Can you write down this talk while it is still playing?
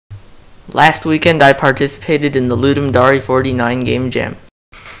Last weekend I participated in the Ludum Dare 49 Game Jam.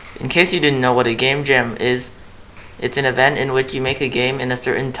 In case you didn't know what a game jam is, it's an event in which you make a game in a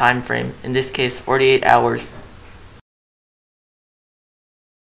certain time frame, in this case 48 hours.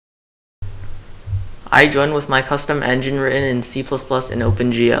 I joined with my custom engine written in C++ and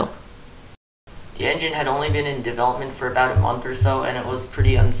opengl. The engine had only been in development for about a month or so, and it was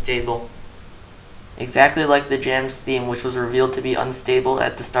pretty unstable. Exactly like the jam's theme, which was revealed to be unstable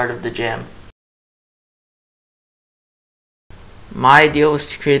at the start of the jam. My idea was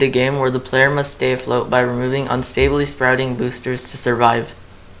to create a game where the player must stay afloat by removing unstably sprouting boosters to survive.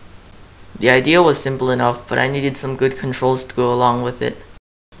 The idea was simple enough, but I needed some good controls to go along with it.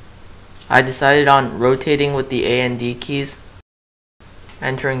 I decided on rotating with the A and D keys,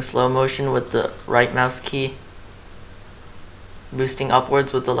 entering slow motion with the right mouse key, boosting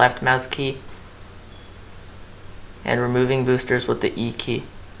upwards with the left mouse key, and removing boosters with the E key.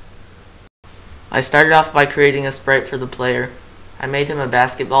 I started off by creating a sprite for the player. I made him a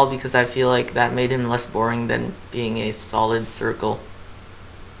basketball because I feel like that made him less boring than being a solid circle.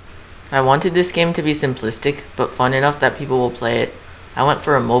 I wanted this game to be simplistic, but fun enough that people will play it. I went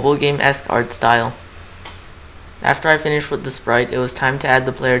for a mobile game-esque art style. After I finished with the sprite, it was time to add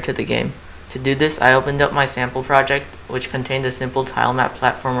the player to the game. To do this, I opened up my sample project, which contained a simple tile map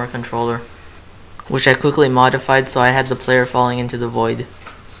platformer controller, which I quickly modified so I had the player falling into the void.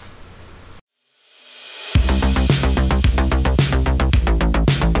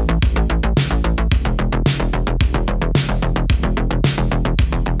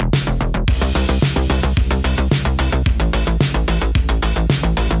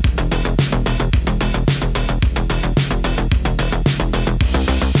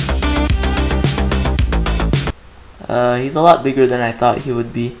 He's a lot bigger than I thought he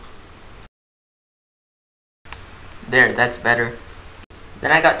would be. There, that's better.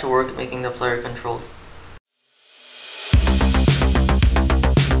 Then I got to work making the player controls.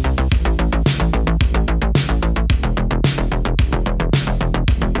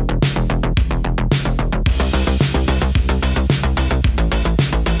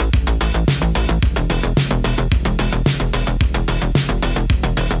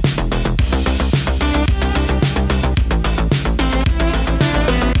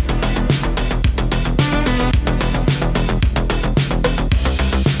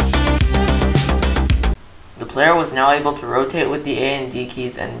 The player was now able to rotate with the A and D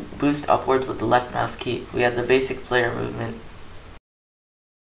keys and boost upwards with the left mouse key. We had the basic player movement.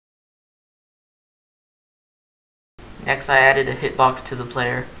 Next, I added a hitbox to the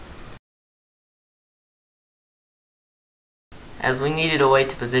player. As we needed a way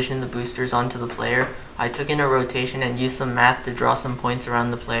to position the boosters onto the player, I took in a rotation and used some math to draw some points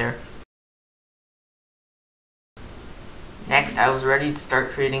around the player. Next, I was ready to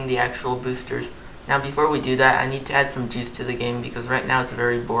start creating the actual boosters. Now before we do that, I need to add some juice to the game because right now it's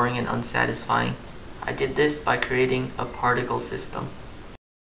very boring and unsatisfying. I did this by creating a particle system.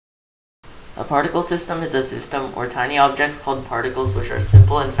 A particle system is a system where tiny objects called particles, which are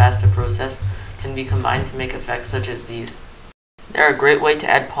simple and fast to process, can be combined to make effects such as these. They're a great way to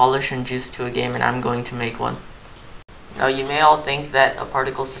add polish and juice to a game, and I'm going to make one. Now you may all think that a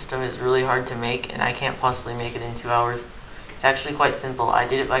particle system is really hard to make and I can't possibly make it in 2 hours. It's actually quite simple. I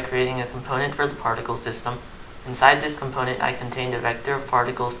did it by creating a component for the particle system. Inside this component I contained a vector of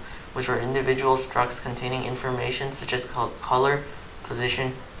particles, which were individual structs containing information such as color,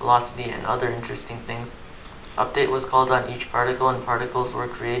 position, velocity, and other interesting things. Update was called on each particle, and particles were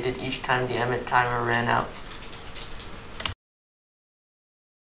created each time the emit timer ran out.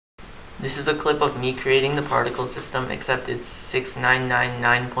 This is a clip of me creating the particle system, except it's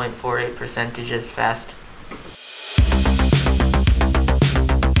 6999.48% as fast.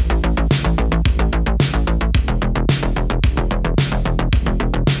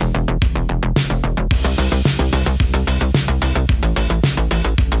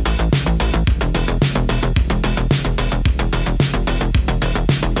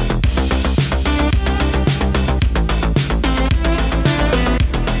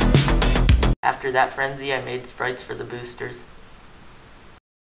 After that frenzy, I made sprites for the boosters.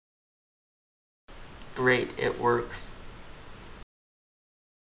 Great, it works.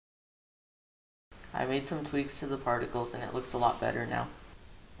 I made some tweaks to the particles and it looks a lot better now.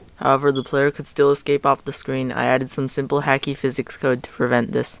 However, the player could still escape off the screen. I added some simple hacky physics code to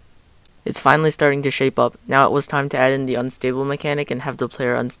prevent this. It's finally starting to shape up. Now it was time to add in the unstable mechanic and have the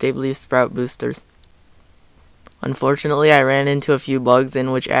player unstably sprout boosters. Unfortunately, I ran into a few bugs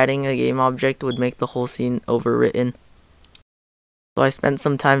in which adding a game object would make the whole scene overwritten. So I spent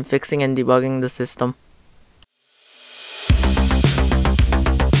some time fixing and debugging the system.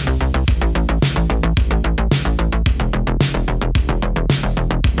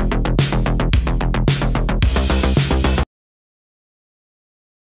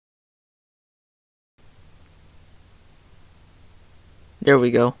 There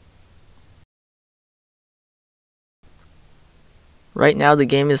we go. Right now the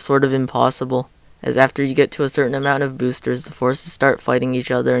game is sort of impossible, as after you get to a certain amount of boosters, the forces start fighting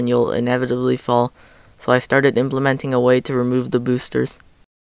each other and you'll inevitably fall, so I started implementing a way to remove the boosters.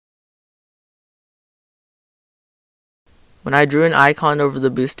 When I drew an icon over the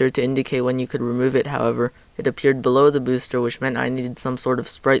booster to indicate when you could remove it, however, it appeared below the booster, which meant I needed some sort of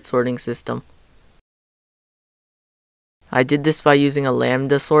sprite sorting system. I did this by using a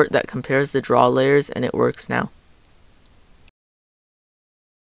lambda sort that compares the draw layers, and it works now.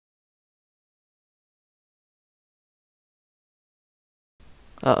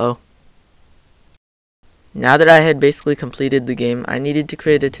 Uh-oh. Now that I had basically completed the game, I needed to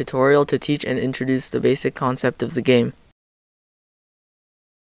create a tutorial to teach and introduce the basic concept of the game.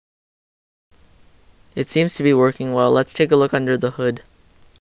 It seems to be working well. Let's take a look under the hood.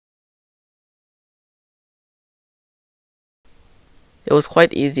 It was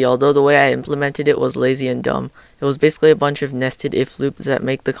quite easy, although the way I implemented it was lazy and dumb. It was basically a bunch of nested if loops that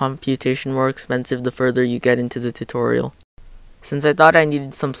make the computation more expensive the further you get into the tutorial. Since I thought I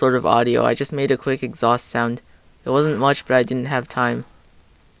needed some sort of audio, I just made a quick exhaust sound. It wasn't much, but I didn't have time.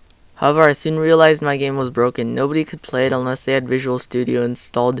 However, I soon realized my game was broken. Nobody could play it unless they had Visual Studio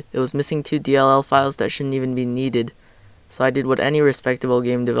installed. It was missing 2 DLL files that shouldn't even be needed. So I did what any respectable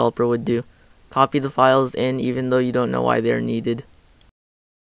game developer would do. Copy the files in even though you don't know why they're needed.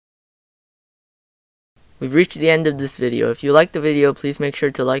 We've reached the end of this video. If you liked the video, please make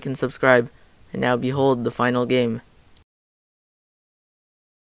sure to like and subscribe. And now behold the final game.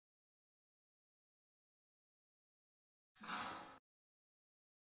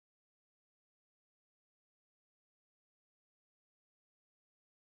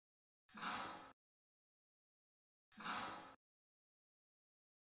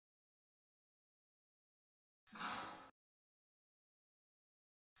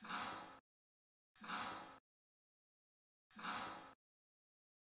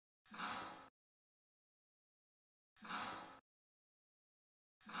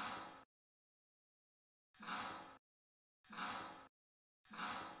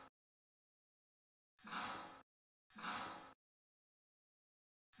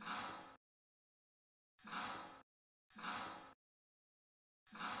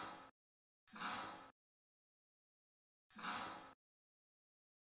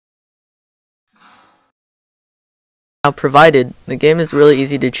 Now provided, the game is really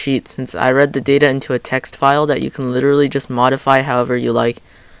easy to cheat since I read the data into a text file that you can literally just modify however you like.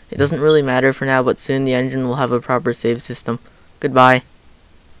 It doesn't really matter for now, but soon the engine will have a proper save system. Goodbye.